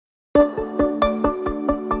The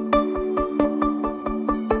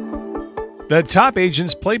Top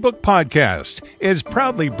Agents Playbook podcast is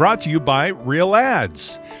proudly brought to you by Real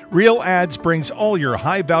Ads. Real Ads brings all your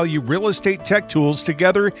high-value real estate tech tools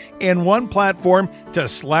together in one platform to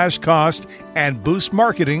slash cost and boost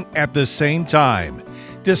marketing at the same time.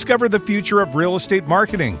 Discover the future of real estate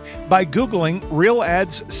marketing by Googling Real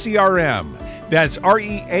Ads CRM. That's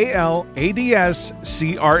REALADS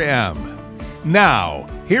CRM. Now,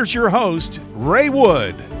 here's your host, Ray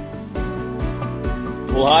Wood.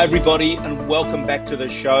 Well, hi, everybody, and welcome back to the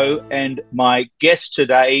show. And my guest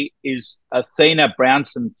today is Athena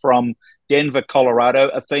Brownson from Denver, Colorado.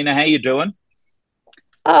 Athena, how you doing?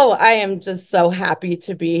 Oh, I am just so happy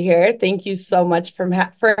to be here. Thank you so much for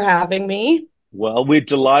having me. Well, we're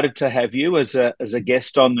delighted to have you as a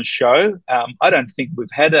guest on the show. I don't think we've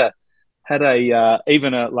had a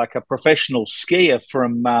professional skier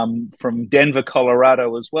from Denver,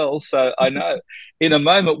 Colorado as well. So I know in a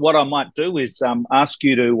moment what I might do is ask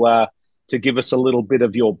you to give us a little bit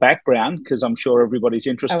of your background, because I'm sure everybody's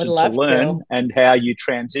interested to learn and how you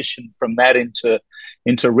transition from that into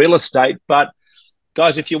real estate. But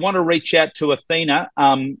guys, if you want to reach out to Athena,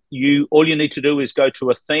 all you need to do is go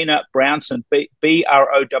to Athena Brownson,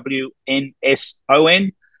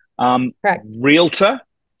 BROWNSON, Realtor.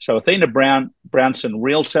 So Athena Brownson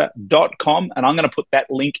Realtor.com. And I'm going to put that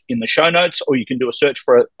link in the show notes, or you can do a search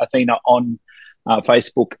for Athena on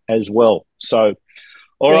Facebook as well. So,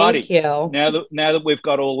 all righty. Thank you. Now that we've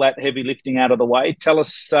got all that heavy lifting out of the way, tell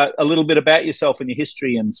us a little bit about yourself and your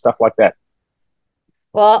history and stuff like that.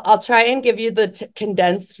 Well, I'll try and give you the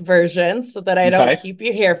condensed version so that I don't keep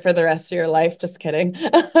you here for the rest of your life. Just kidding.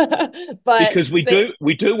 But because we do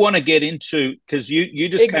want to get into, because you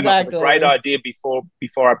just came up with a great idea before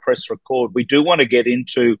I press record. We do want to get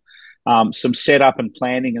into some setup and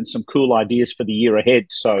planning and some cool ideas for the year ahead.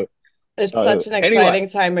 So it's such an exciting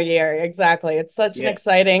time of year. Exactly. It's such an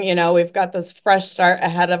exciting, we've got this fresh start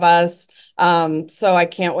ahead of us. So I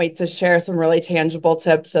can't wait to share some really tangible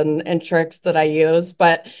tips and tricks that I use.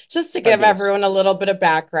 But just to give everyone a little bit of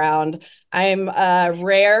background, I'm a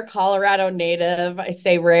rare Colorado native. I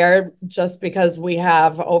say rare just because we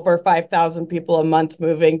have over 5,000 people a month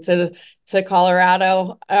moving to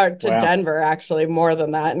Colorado, or to Denver, actually, more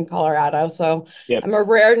than that in Colorado. So I'm a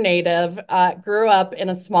rare native. Grew up in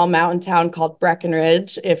a small mountain town called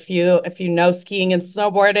Breckenridge. If you know skiing and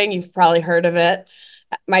snowboarding, you've probably heard of it.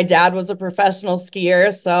 My dad was a professional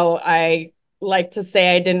skier, so I like to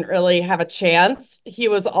say I didn't really have a chance. He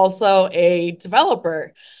was also a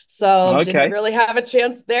developer, so didn't really have a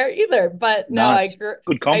chance there either. But nice.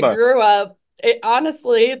 Good combo. I grew up.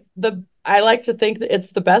 Honestly, I like to think that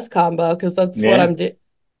it's the best combo, because that's what I'm doing.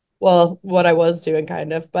 Well, what I was doing,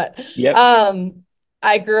 kind of. But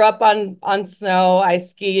I grew up on snow. I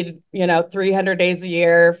skied, 300 days a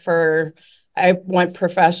year I went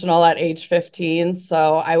professional at age 15,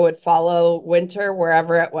 so I would follow winter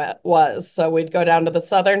wherever it was. So we'd go down to the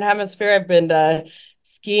Southern Hemisphere. I've been to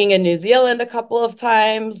skiing in New Zealand a couple of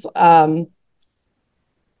times.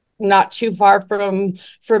 Not too far from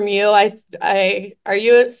you. Are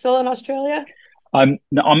you still in Australia? I'm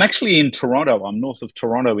actually in Toronto. I'm north of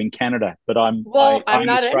Toronto in Canada, but I'm not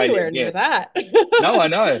Australia, anywhere near that. No, I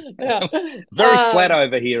know. Very flat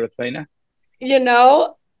over here, Athena.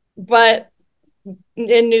 But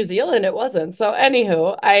in New Zealand it wasn't. So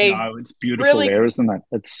anywho, it's beautiful there, isn't it?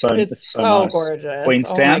 It's so nice. Gorgeous.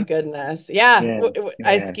 Queenstown? Oh my goodness.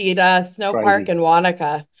 I skied Snow Park in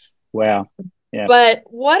Wanaka. Wow. Yeah. But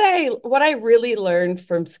what I really learned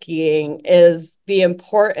from skiing is the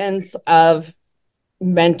importance of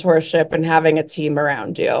mentorship and having a team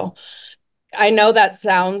around you. I know that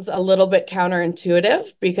sounds a little bit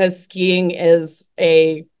counterintuitive, because skiing is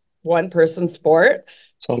a one-person sport.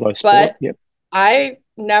 Solo sport. But yep. I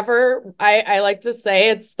like to say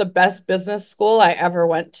it's the best business school I ever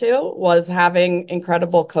went to, was having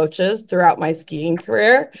incredible coaches throughout my skiing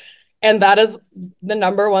career. And that is the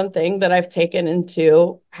number one thing that I've taken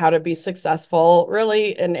into how to be successful,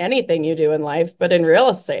 really, in anything you do in life, but in real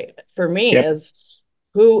estate for me is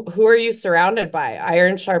who are you surrounded by?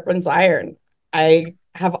 Iron sharpens iron. I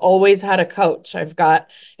have always had a coach. I've got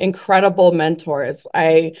incredible mentors.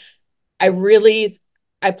 I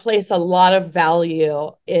place a lot of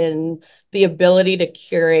value in the ability to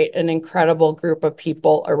curate an incredible group of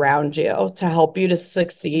people around you to help you to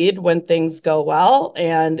succeed when things go well,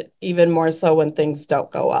 and even more so when things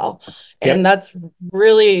don't go well. And that's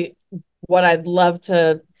really what I'd love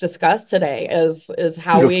to discuss today is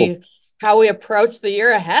how we approach the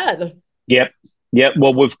year ahead. Yep.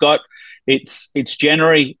 Well, we've got it's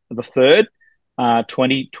January the 3rd,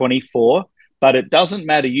 2024. But it doesn't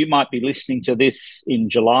matter. You might be listening to this in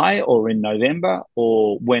July or in November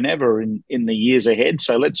or whenever in the years ahead.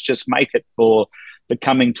 So let's just make it for the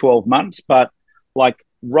coming 12 months. But like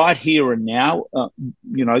right here and now,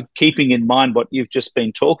 keeping in mind what you've just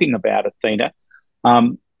been talking about, Athena,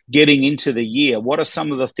 getting into the year, what are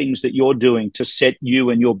some of the things that you're doing to set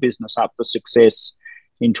you and your business up for success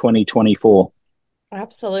in 2024?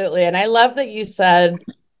 Absolutely. And I love that you said,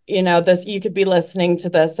 this, you could be listening to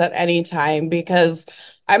this at any time, because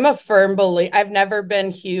I'm a firm believer. I've never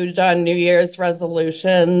been huge on New Year's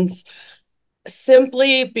resolutions,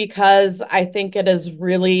 simply because I think it is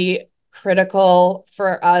really critical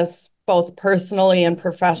for us, both personally and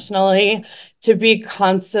professionally, to be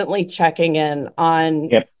constantly checking in on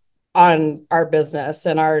Yep. on our business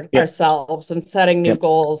and Yep. ourselves, and setting new Yep.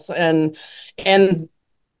 goals. And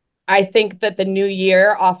I think that the new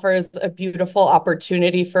year offers a beautiful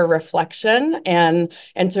opportunity for reflection, and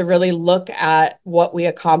to really look at what we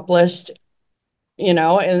accomplished, in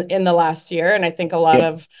the last year. And I think a lot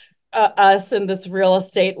Yep. of us in this real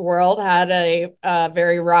estate world had a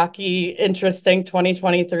very rocky, interesting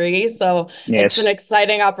 2023. So it's an Yes.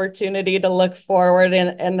 exciting opportunity to look forward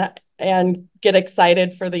and get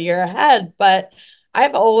excited for the year ahead. But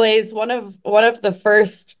I've always, one of the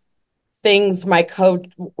first things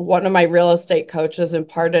one of my real estate coaches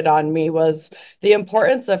imparted on me was the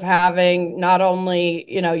importance of having not only,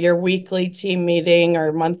 your weekly team meeting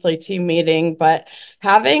or monthly team meeting, but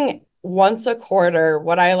having once a quarter,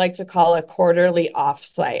 what I like to call a quarterly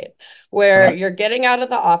offsite, where Right. you're getting out of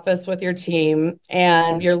the office with your team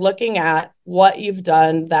and you're looking at what you've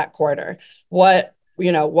done that quarter. What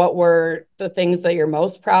were the things that you're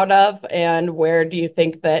most proud of, and where do you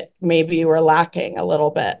think that maybe you were lacking a little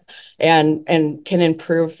bit, and can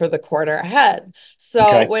improve for the quarter ahead. So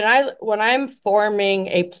Okay. when I'm forming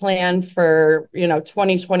a plan for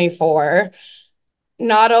 2024,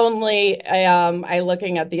 not only am I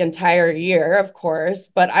looking at the entire year, of course,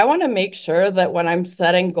 but I want to make sure that when I'm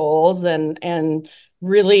setting goals and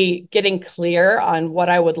really getting clear on what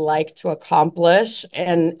I would like to accomplish,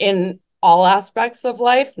 and in all aspects of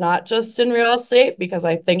life, not just in real estate, because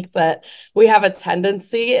I think that we have a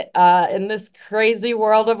tendency in this crazy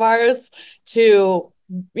world of ours to,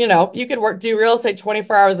 you could do real estate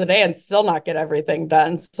 24 hours a day and still not get everything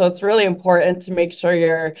done. So it's really important to make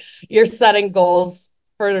sure you're setting goals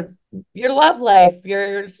for your love life,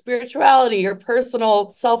 your spirituality, your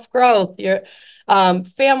personal self-growth, your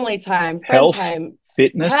family time, friend Health, time,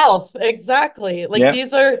 fitness. health. Exactly. Like, Yeah.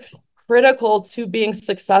 these are critical to being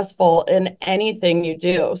successful in anything you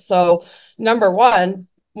do. So, number one,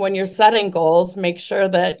 when you're setting goals, make sure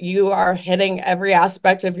that you are hitting every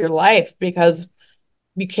aspect of your life, because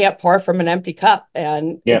you can't pour from an empty cup,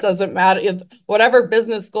 and it Yeah. doesn't matter if whatever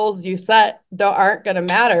business goals you set aren't going to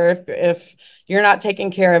matter if you're not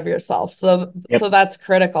taking care of yourself. So Yep. that's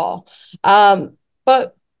critical.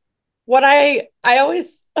 But what I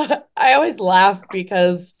always I always laugh,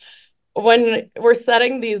 because when we're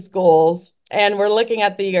setting these goals and we're looking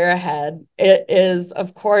at the year ahead, it is,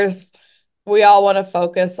 of course, we all want to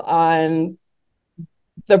focus on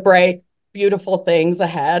the bright, beautiful things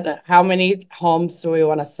ahead. How many homes do we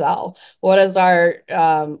want to sell? What is our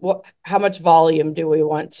how much volume do we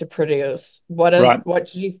want to produce? Right. What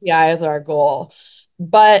GCI is our goal?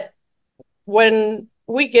 But when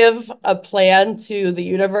we give a plan to the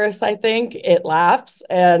universe, I think it laughs,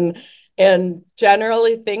 and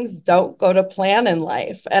generally things don't go to plan in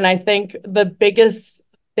life. And I think the biggest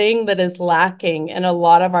thing that is lacking in a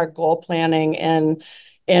lot of our goal planning and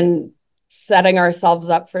setting ourselves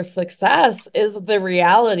up for success is the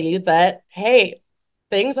reality that, hey,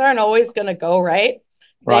 things aren't always going to go right.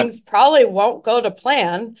 Right. Things probably won't go to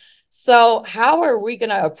plan. So how are we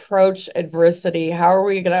going to approach adversity? How are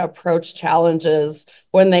we going to approach challenges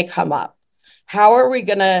when they come up? How are we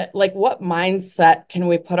going to, like, what mindset can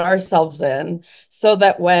we put ourselves in so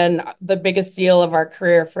that when the biggest deal of our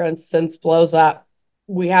career, for instance, blows up,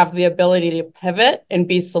 we have the ability to pivot and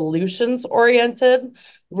be solutions oriented,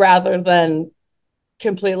 rather than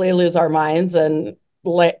completely lose our minds and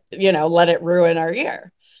let it ruin our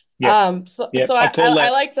year. Yep. So Yep. so I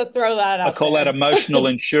like to throw that I out call that there. emotional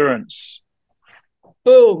insurance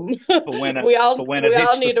Boom. for when it we for when it we all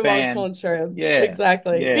hits the need emotional fan. insurance. Yeah.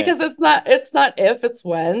 Exactly. Yeah. Because it's not if, it's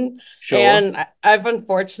when. Sure. And I've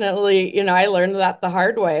unfortunately, I learned that the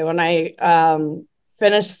hard way when I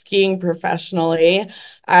finished skiing professionally.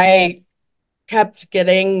 I kept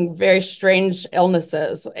getting very strange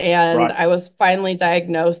illnesses, and Right. I was finally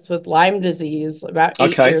diagnosed with Lyme disease about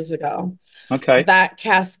 8 Okay. years ago. Okay. That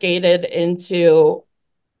cascaded into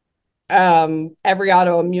every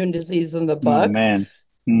autoimmune disease in the Oh book, man.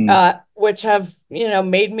 Mm. which have,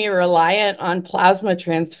 made me reliant on plasma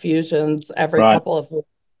transfusions every Right. couple of weeks.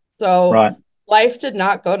 So Right. life did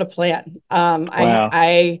not go to plan. Wow.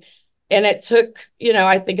 And it took,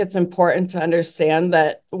 I think it's important to understand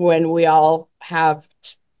that when we all have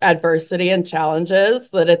adversity and challenges,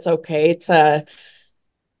 that it's okay to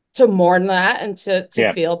mourn that and to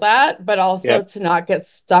Yeah. feel that, but Yeah. also to not get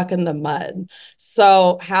stuck in the mud.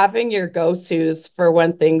 So having your go-tos for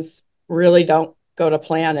when things really don't go to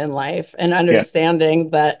plan in life, and Yeah. understanding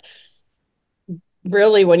that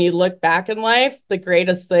really when you look back in life, the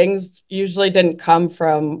greatest things usually didn't come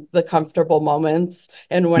from the comfortable moments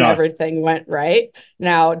and when No. everything went right.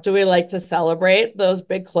 Now, do we like to celebrate those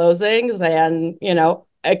big closings and,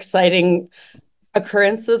 exciting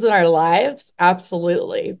occurrences in our lives?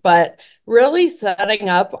 Absolutely. But really setting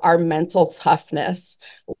up our mental toughness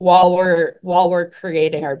while we're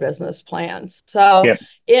creating our business plans. So Yeah.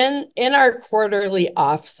 in our quarterly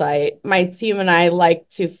offsite, my team and I like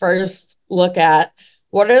to first look at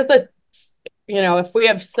what are the, if we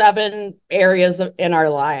have 7 areas in our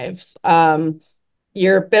lives,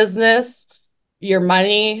 your business, your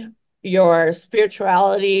money, your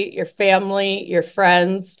spirituality, your family, your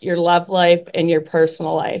friends, your love life, and your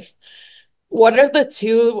personal life. What are the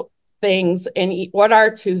two things what are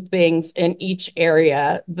 2 things in each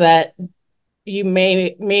area that you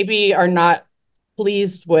maybe are not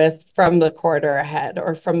pleased with from the quarter ahead,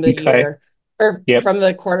 or from the Okay. year, or Yep. from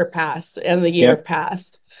the quarter past and the year Yep.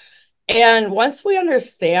 past? And once we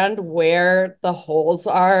understand where the holes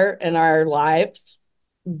are in our lives,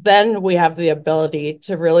 then we have the ability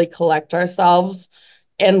to really collect ourselves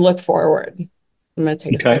and look forward. I'm going to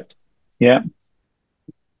take a Okay. sip. Yeah.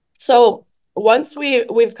 So once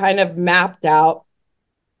we've kind of mapped out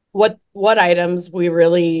what items we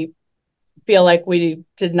really feel like we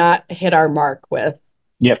did not hit our mark with,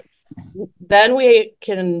 Yep. then we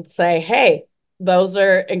can say, hey, those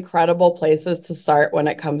are incredible places to start when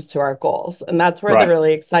it comes to our goals. And that's where the Right.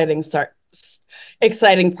 really exciting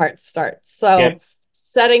part starts. So Yep.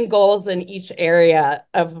 setting goals in each area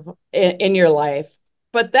in your life.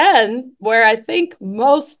 But then where I think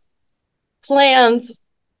most plans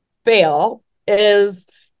fail is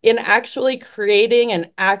in actually creating an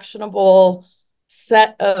actionable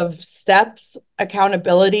set of steps,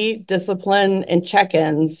 accountability, discipline, and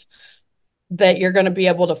check-ins that you're going to be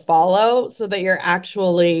able to follow, so that you're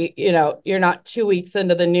actually, you're not 2 weeks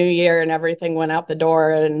into the new year and everything went out the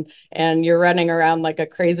door, and you're running around like a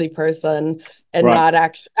crazy person and Right.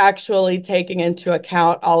 not actually taking into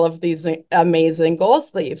account all of these amazing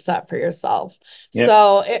goals that you've set for yourself. Yep.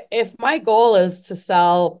 So if my goal is to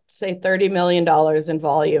sell, say, $30 million in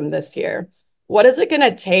volume this year, what is it going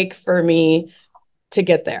to take for me to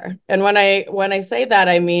get there? And when I say that,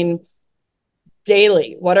 I mean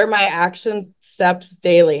daily. What are my action steps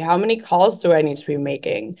daily? How many calls do I need to be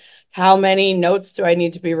making? How many notes do I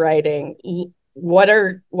need to be writing? What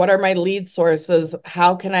are my lead sources?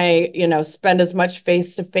 How can I, spend as much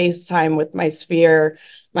face-to-face time with my sphere,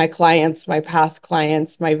 my clients, my past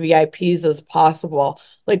clients, my VIPs as possible?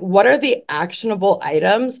 Like, what are the actionable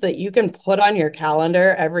items that you can put on your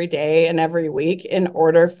calendar every day and every week in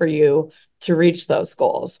order for you to reach those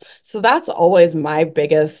goals? So that's always my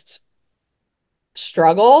biggest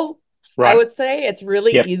struggle. I Right. would say it's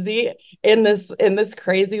really Yep. easy in this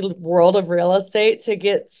crazy world of real estate to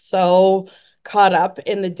get so caught up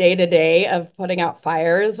in the day-to-day of putting out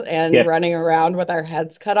fires and Yep. running around with our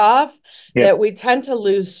heads cut off, Yep. that we tend to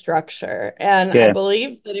lose structure. And I Yeah.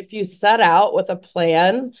 believe that if you set out with a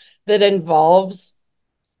plan that involves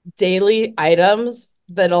daily items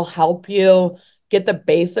that'll help you get the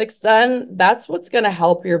basics done, that's what's going to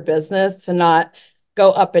help your business to not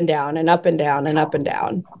go up and down and up and down and up and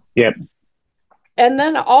down. Yep. And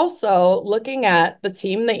then also looking at the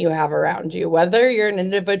team that you have around you, whether you're an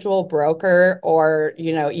individual broker or,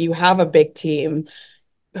 you have a big team,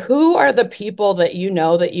 who are the people that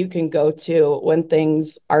that you can go to when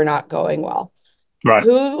things are not going well? Right.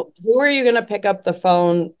 Who are you going to pick up the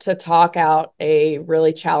phone to talk out a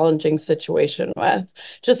really challenging situation with?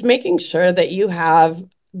 Just making sure that you have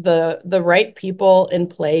the right people in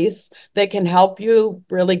place that can help you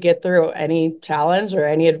really get through any challenge or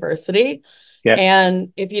any adversity. Yep.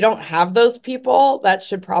 And if you don't have those people, that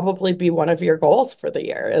should probably be one of your goals for the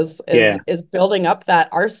year, is Yeah. building up that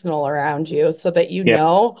arsenal around you so that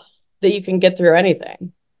Yep. that you can get through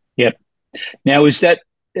anything. Yep. Now,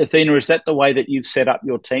 Athena, is that the way that you've set up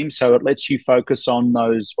your team? So it lets you focus on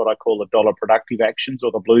those, what I call the dollar productive actions,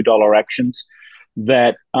 or the blue dollar actions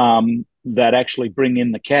that actually bring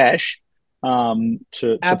in the cash, to put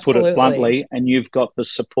it Absolutely. bluntly, and you've got the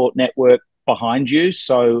support network behind you.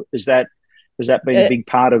 So is that Has that been a big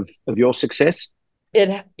part of your success?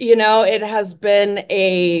 It has been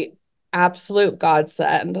a absolute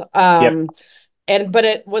godsend. Yep. But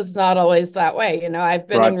it was not always that way. I've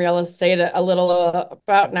been in real estate a little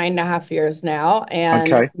about 9.5 years now,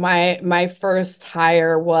 and my first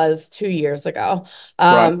hire was 2 years ago.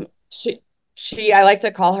 I like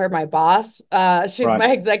to call her my boss. She's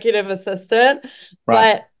my executive assistant,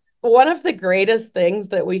 but one of the greatest things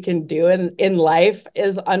that we can do in life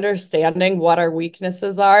is understanding what our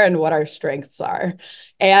weaknesses are and what our strengths are.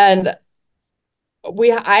 And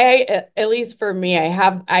at least for me, I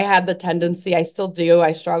had the tendency, I still do,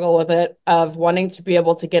 I struggle with it, of wanting to be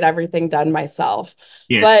able to get everything done myself.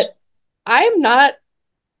 Yes. But I'm not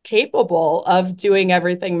capable of doing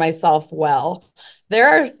everything myself well. There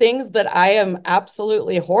are things that I am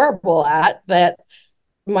absolutely horrible at that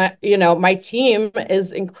my team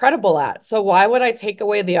is incredible at. So why would I take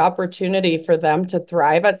away the opportunity for them to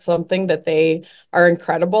thrive at something that they are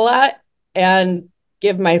incredible at and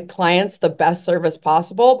give my clients the best service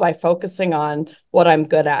possible by focusing on what I'm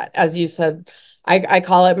good at? As you said, I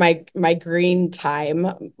call it my green time.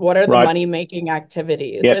 What are the money-making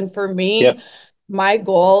activities? Yep. And for me, my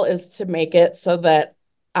goal is to make it so that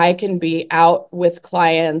I can be out with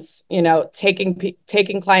clients,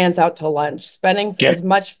 taking clients out to lunch, spending as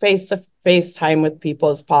much face-to-face time with people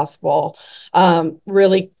as possible.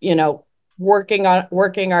 Really, working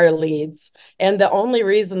our leads. And the only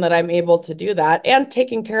reason that I'm able to do that, and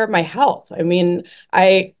taking care of my health. I mean,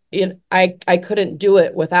 I couldn't do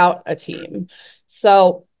it without a team.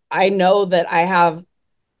 So I know that I have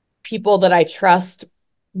people that I trust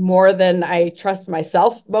more than I trust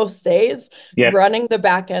myself most days, running the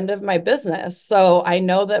back end of my business. So I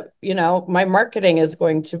know that, my marketing is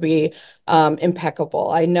going to be impeccable.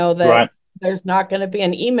 I know that there's not going to be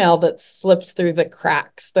an email that slips through the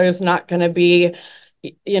cracks. There's not going to be,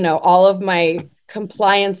 all of my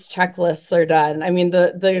compliance checklists are done. I mean,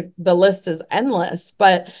 the list is endless,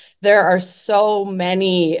 but there are so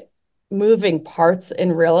many moving parts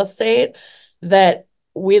in real estate that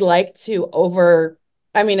we like to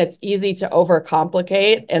it's easy to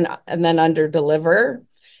overcomplicate and then underdeliver.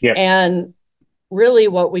 And really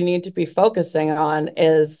what we need to be focusing on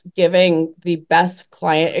is giving the best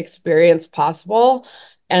client experience possible.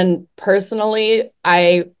 And personally,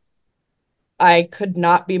 I could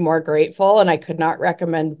not be more grateful, and I could not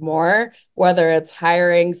recommend more, whether it's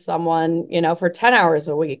hiring someone, for 10 hours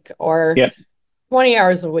a week or 20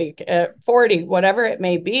 hours a week, 40, whatever it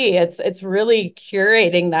may be. It's really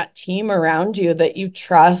curating that team around you that you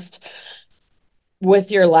trust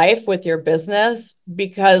with your life, with your business,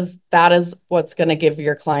 because that is what's going to give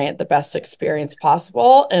your client the best experience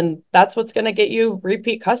possible. And that's what's going to get you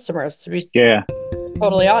repeat customers, to be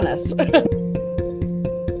totally honest.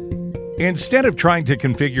 Instead of trying to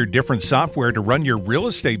configure different software to run your real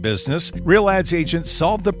estate business, Real Ads agents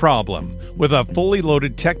solve the problem with a fully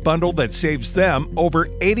loaded tech bundle that saves them over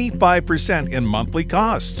 85% in monthly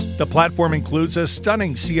costs. The platform includes a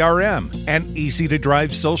stunning CRM, an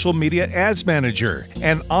easy-to-drive social media ads manager,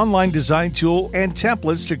 an online design tool, and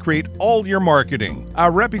templates to create all your marketing,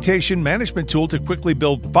 a reputation management tool to quickly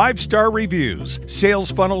build 5-star reviews,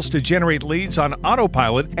 sales funnels to generate leads on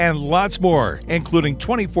autopilot, and lots more, including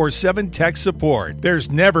 24/7 tech support.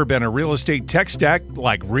 There's never been a real estate tech stack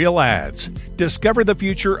like Real Ads. Discover the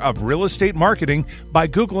future of real estate marketing by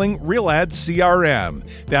Googling Real Ads CRM.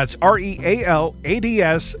 That's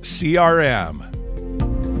REALADS CRM.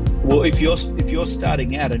 Well, if you're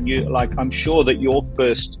starting out and I'm sure that your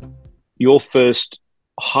first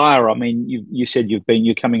hire, I mean, you said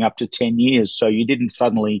you're coming up to 10 years, so you didn't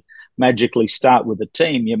suddenly magically start with a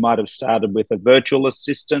team. You might have started with a virtual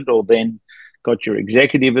assistant, or then got your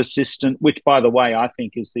executive assistant, which, by the way, I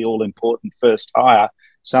think is the all-important first hire.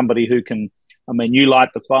 Somebody who can, you light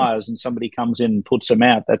the fires and somebody comes in and puts them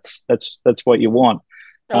out. That's what you want.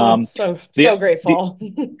 So grateful.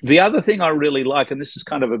 The other thing I really like, and this is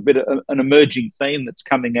kind of a bit of an emerging theme that's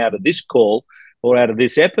coming out of this call or out of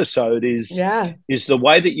this episode, is the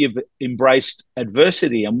way that you've embraced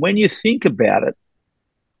adversity. And when you think about it,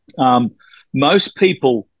 most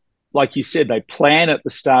people, like you said, they plan at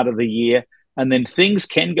the start of the year, and then things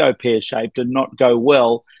can go pear-shaped and not go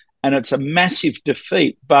well, and it's a massive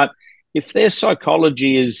defeat. But if their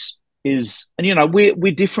psychology is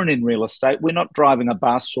we're different in real estate. We're not driving a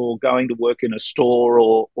bus or going to work in a store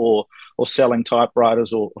or selling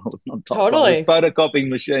typewriters or not typewriters, photocopying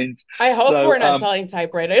machines. I hope we're not selling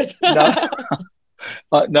typewriters.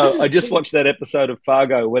 No, I just watched that episode of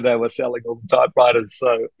Fargo where they were selling all the typewriters.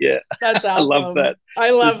 So yeah, that's awesome. I love that.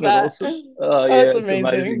 Isn't that. Awesome? Oh yeah, it's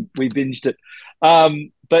amazing. We binged it.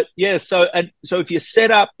 But yeah, so if you're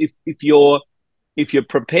set up, if you're if you're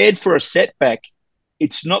prepared for a setback,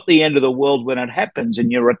 it's not the end of the world when it happens,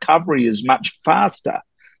 and your recovery is much faster,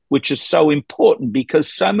 which is so important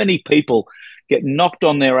because so many people get knocked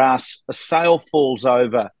on their ass, a sale falls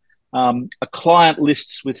over, a client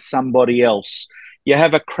lists with somebody else, you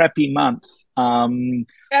have a crappy month,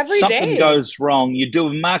 Every something day. goes wrong, you do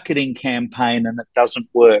a marketing campaign and it doesn't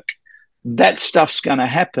work. That stuff's going to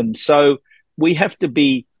happen. So we have to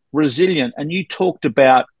be resilient. And you talked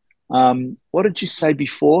about what did you say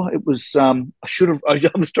before? It was I should have. I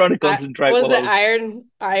was trying to concentrate. Was it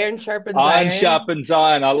iron sharpens iron iron? sharpens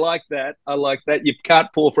iron. I like that. I like that. You can't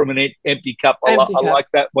pour from an empty cup. Empty I cup. like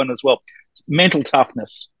that one as well. Mental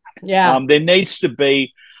toughness. Yeah. There needs to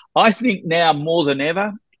be. I think now more than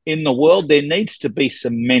ever in the world, there needs to be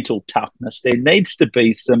some mental toughness. There needs to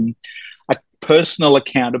be some personal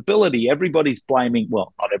accountability. Everybody's blaming,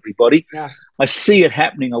 well, not everybody. Yeah. I see it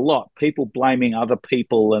happening a lot. People blaming other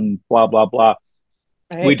people and blah, blah, blah.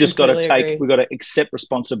 We just got to we've got to accept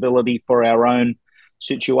responsibility for our own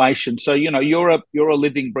situation. So, you're a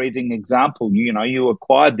living, breathing example. You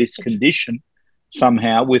acquired this condition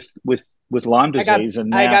somehow with Lyme disease.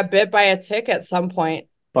 I got bit by a tick at some point.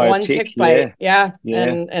 One tick bite. Yeah.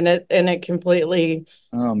 And it completely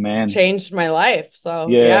changed my life. So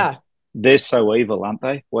yeah. They're so evil, aren't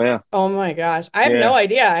they? Wow. Oh my gosh. I have no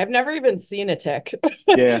idea. I've never even seen a tick.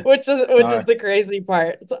 Yeah. which is the crazy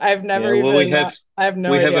part. I've never I have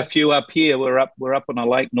no idea. We have a few up here. We're up on a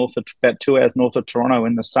lake about 2 hours north of Toronto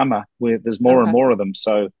in the summer where there's more and more of them.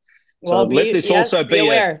 So let this also be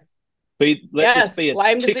aware. This be a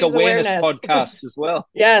Lyme tick awareness podcast as well.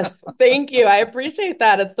 Yes, thank you. I appreciate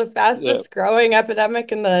that. It's the fastest growing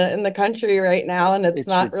epidemic in the country right now, and it's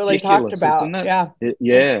not really talked about. Isn't it? Yeah,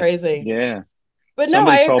 it's crazy. Yeah, but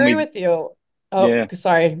I agree with you. Oh,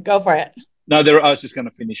 sorry, go for it. No, I was just going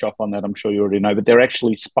to finish off on that. I'm sure you already know, but they're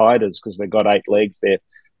actually spiders because they've got 8 legs.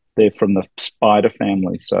 They're from the spider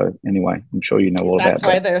family. So anyway, I'm sure you know all about that. That's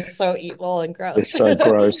why they're so evil and gross. They're so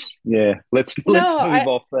gross. Yeah. Let's move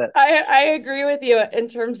off that. I agree with you. In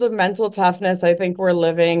terms of mental toughness, I think we're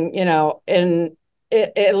living, in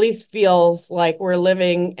it at least feels like we're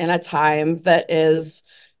living in a time that is,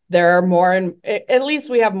 there are more, and at least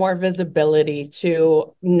we have more visibility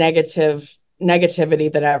to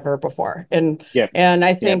negativity than ever before. And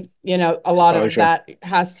I think, a lot of that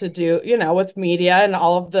has to do, with media and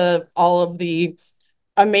all of the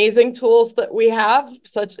amazing tools that we have,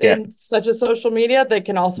 such as social media, that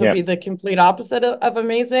can also be the complete opposite of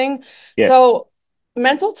amazing. So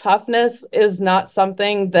mental toughness is not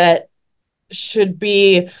something that should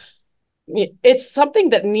be, it's something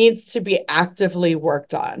that needs to be actively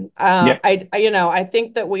worked on. I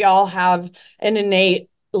think that we all have an innate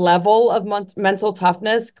level of mental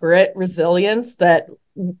toughness, grit, resilience that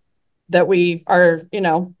we are,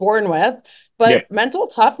 born with. But mental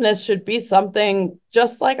toughness should be something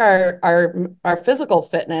just like our physical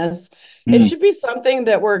fitness. It should be something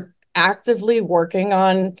that we're actively working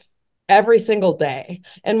on every single day.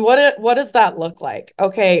 And what does that look like?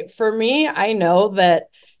 Okay, for me, I know that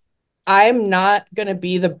I'm not going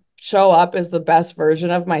to show up as the best version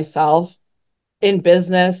of myself in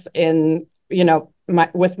business,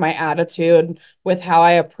 with my attitude, with how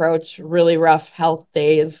I approach really rough health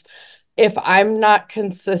days, if I'm not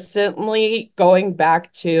consistently going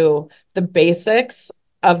back to the basics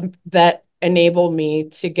of that enable me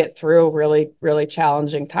to get through really, really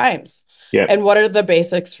challenging times. And what are the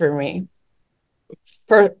basics for me?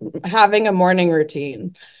 For having a morning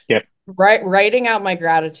routine. Writing out my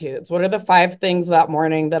gratitudes. What are the 5 things that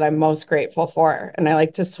morning that I'm most grateful for? And I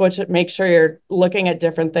like to switch it, make sure you're looking at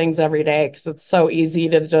different things every day, because it's so easy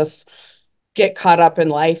to just get caught up in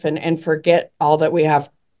life and forget all that we have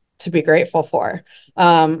to be grateful for.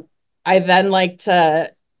 I then like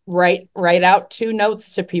to write out 2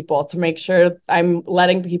 notes to people to make sure I'm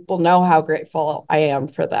letting people know how grateful I am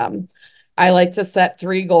for them. I like to set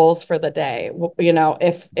 3 goals for the day.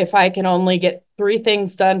 If I can only get 3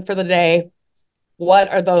 things done for the day,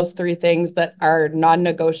 what are those 3 things that are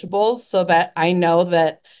non-negotiables, so that I know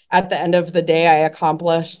that at the end of the day, I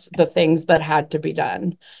accomplished the things that had to be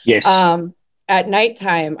done. Yes. At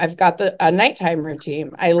nighttime, I've got a nighttime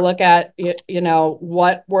routine. I look at,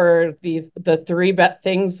 what were the 3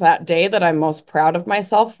 things that day that I'm most proud of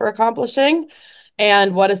myself for accomplishing,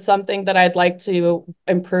 and what is something that I'd like to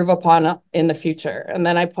improve upon in the future. And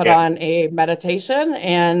then I put on a meditation,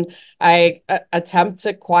 and I attempt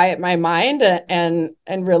to quiet my mind and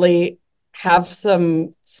really have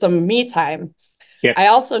some me time. I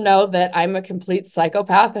also know that I'm a complete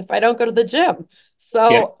psychopath if I don't go to the gym.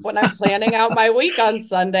 So when I'm planning out my week on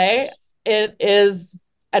Sunday, it is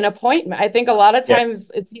an appointment. I think a lot of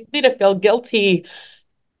times it's easy to feel guilty,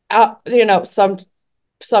 some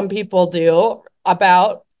people do,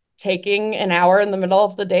 about taking an hour in the middle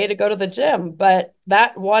of the day to go to the gym, but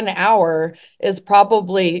that 1 hour is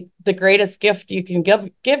probably the greatest gift you can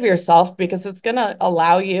give yourself, because it's going to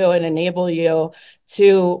allow you and enable you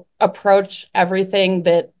to approach everything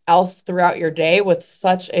that else throughout your day with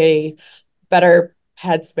such a better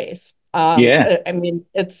headspace. I mean,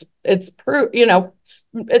 it's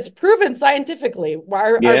proven scientifically.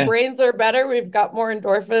 Our brains are better. We've got more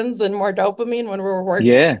endorphins and more dopamine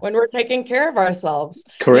when we're taking care of ourselves.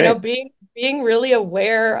 Correct. Being really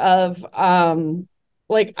aware of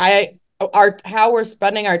like how we're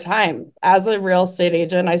spending our time. As a real estate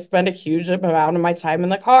agent, I spend a huge amount of my time in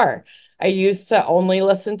the car. I used to only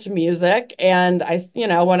listen to music, and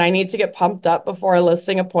when I need to get pumped up before a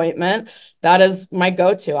listing appointment, that is my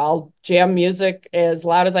go-to. I'll jam music as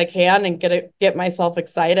loud as I can and get myself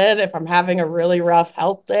excited. If I'm having a really rough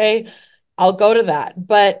health day, I'll go to that.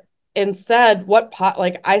 But instead,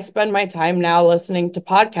 I spend my time now listening to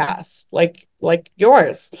podcasts like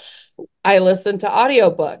yours. I listen to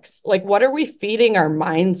audiobooks. Like, what are we feeding our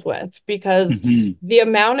minds with? Because the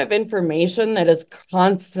amount of information that is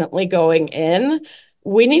constantly going in,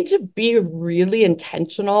 we need to be really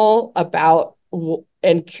intentional about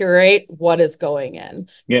and curate what is going in.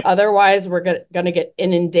 Otherwise, we're going to get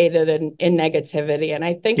inundated in negativity. And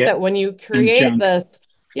I think that when you create this,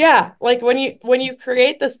 like when you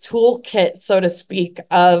create this toolkit, so to speak,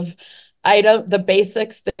 of the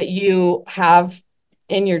basics that you have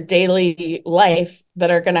in your daily life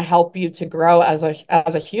that are going to help you to grow as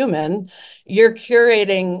a human, you're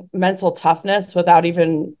curating mental toughness without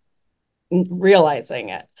even realizing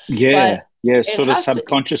it. Sort of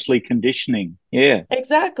subconsciously conditioning.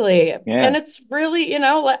 Exactly. And it's really,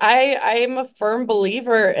 I am a firm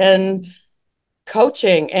believer in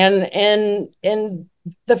coaching and in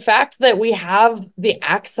the fact that we have the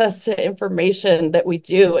access to information that we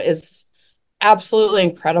do is absolutely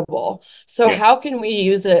incredible. So how can we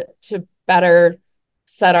use it to better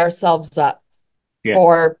set ourselves up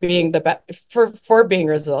for being for being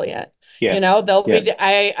resilient? There'll be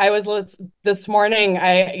I was this morning,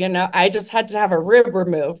 I just had to have a rib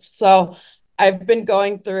removed. So I've been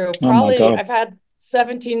going through I've had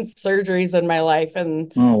 17 surgeries in my life,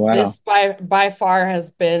 and this by far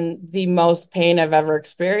has been the most pain I've ever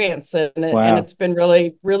experienced, and it's been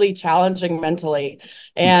really, really challenging mentally.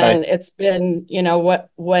 And it's been,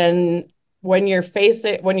 when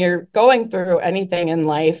you're going through anything in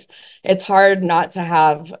life, it's hard not to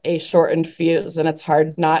have a shortened fuse, and it's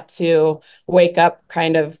hard not to wake up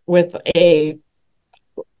kind of with a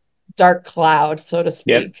dark cloud, so to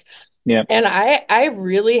speak. And I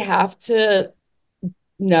really have to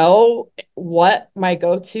know what my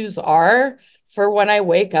go-tos are for when I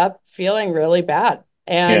wake up feeling really bad.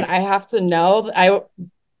 And I have to know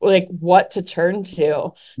what to turn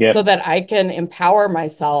to so that I can empower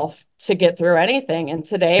myself to get through anything. And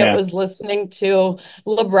today it was listening to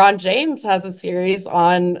LeBron James has a series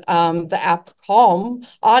on the app Calm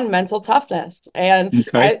on mental toughness. And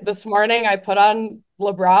this morning I put on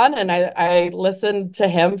LeBron and I listened to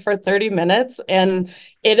him for 30 minutes, and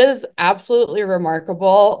it is absolutely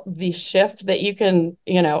remarkable the shift that you can,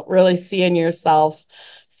 really see in yourself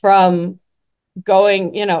from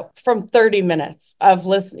going, from 30 minutes of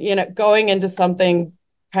going into something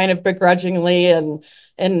kind of begrudgingly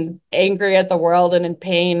and angry at the world and in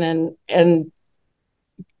pain, and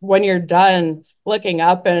when you're done, looking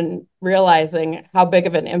up and realizing how big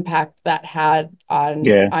of an impact that had on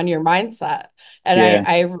your mindset. And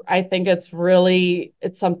I think it's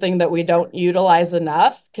something that we don't utilize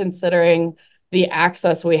enough, considering the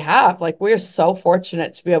access we have. Like, we're so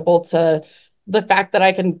fortunate to be able to, the fact that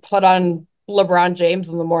I can put on LeBron James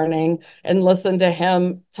in the morning and listen to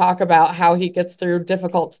him talk about how he gets through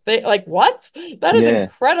difficult things. Like, what? That is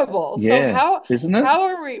incredible. So isn't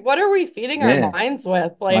it? what are we feeding our minds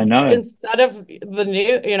with? Like, instead of the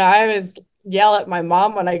news, I always yell at my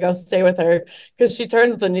mom when I go stay with her, because she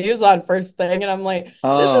turns the news on first thing, and I'm like, this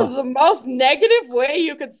is the most negative way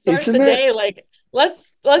you could start the day. Like,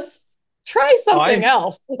 let's try something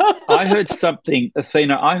else. I heard something,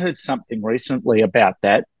 Athena, recently about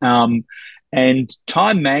that. And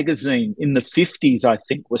Time magazine in the 50s, I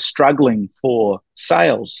think, was struggling for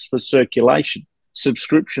sales, for circulation,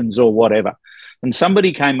 subscriptions or whatever. And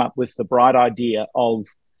somebody came up with the bright idea of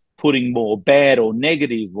putting more bad or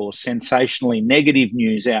negative or sensationally negative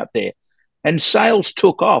news out there. And sales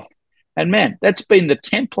took off. And man, that's been the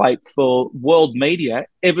template for world media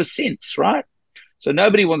ever since, right? So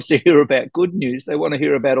nobody wants to hear about good news. They want to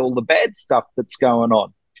hear about all the bad stuff that's going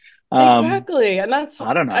on. Exactly. And that's,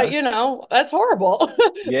 I don't know. That's horrible.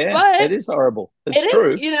 Yeah, But it is horrible. It's it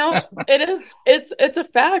true. is, it's a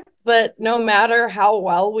fact that no matter how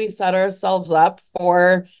well we set ourselves up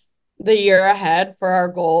for the year ahead, for our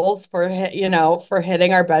goals, for hitting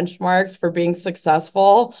our benchmarks, for being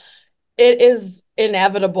successful, it is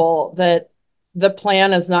inevitable that the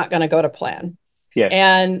plan is not going to go to plan. Yeah.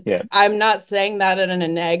 And yeah. I'm not saying that in a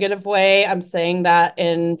negative way. I'm saying that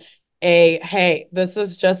in hey, this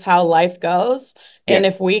is just how life goes. And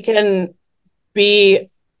if we can be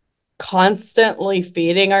constantly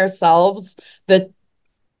feeding ourselves the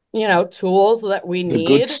tools that we need,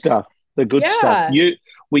 the good stuff.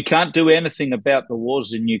 We can't do anything about the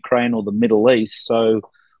wars in Ukraine or the Middle East, so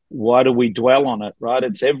why do we dwell on it, right?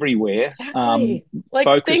 It's everywhere. Exactly.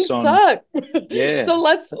 Things suck. Yeah. So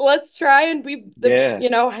let's try and be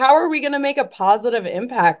how are we going to make a positive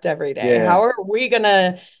impact every day? How are we going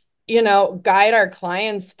to guide our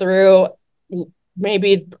clients through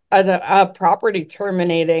maybe a property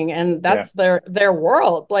terminating, and that's their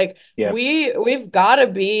world. We've got to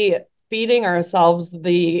be feeding ourselves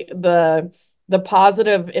the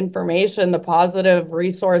positive information, the positive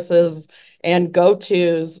resources and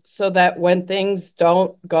go-tos, so that when things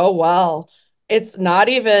don't go well, it's not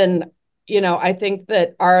even, I think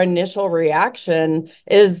that our initial reaction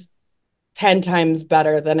is 10 times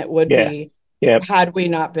better than it would be had we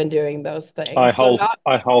not been doing those things. I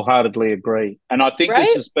wholeheartedly agree. And I think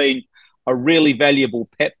this has been a really valuable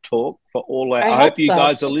pep talk for all our. I hope you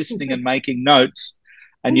guys are listening and making notes.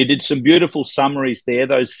 And you did some beautiful summaries there,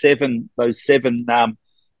 those seven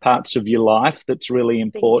parts of your life that's really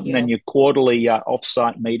important, and your quarterly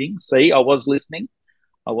offsite meetings. See, I was listening.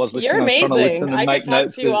 You're amazing. I was trying to listen and make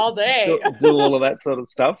notes. To you all day. do all of that sort of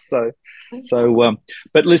stuff.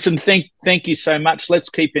 But listen, thank you so much. Let's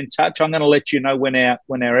keep in touch. I'm going to let you know when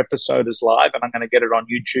our episode is live, and I'm going to get it on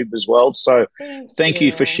YouTube as well. So thank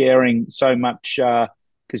you for sharing so much,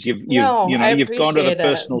 because you've gone to the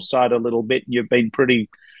personal side a little bit, and you've been pretty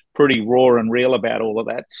raw and real about all of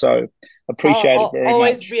that. So appreciate it very much.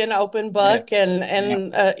 Always be an open book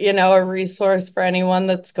and a resource for anyone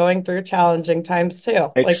that's going through challenging times too.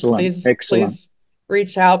 Excellent. Please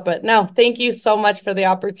reach out. But no, thank you so much for the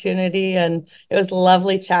opportunity, and it was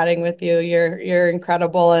lovely chatting with you. You're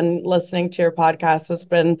incredible, and listening to your podcast has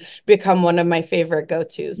become one of my favorite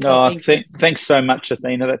go-tos. So thanks so much,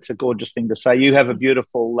 Athena. That's a gorgeous thing to say. You have a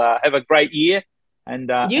great year, and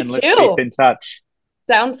let's keep in touch.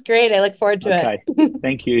 Sounds great. I look forward to it. Okay.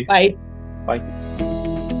 Thank you. Bye. Bye.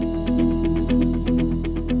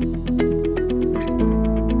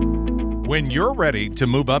 When you're ready to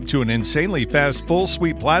move up to an insanely fast full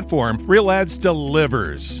suite platform, Real Ads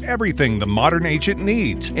delivers everything the modern agent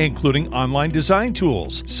needs, including online design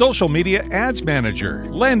tools, social media ads manager,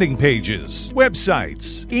 landing pages,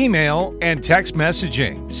 websites, email and text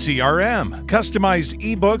messaging, CRM, customized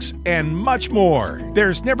ebooks, and much more.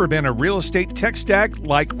 There's never been a real estate tech stack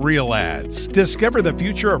like Real Ads. Discover the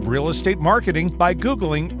future of real estate marketing by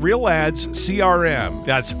Googling Real Ads CRM.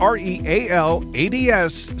 That's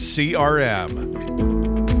REALADS CRM.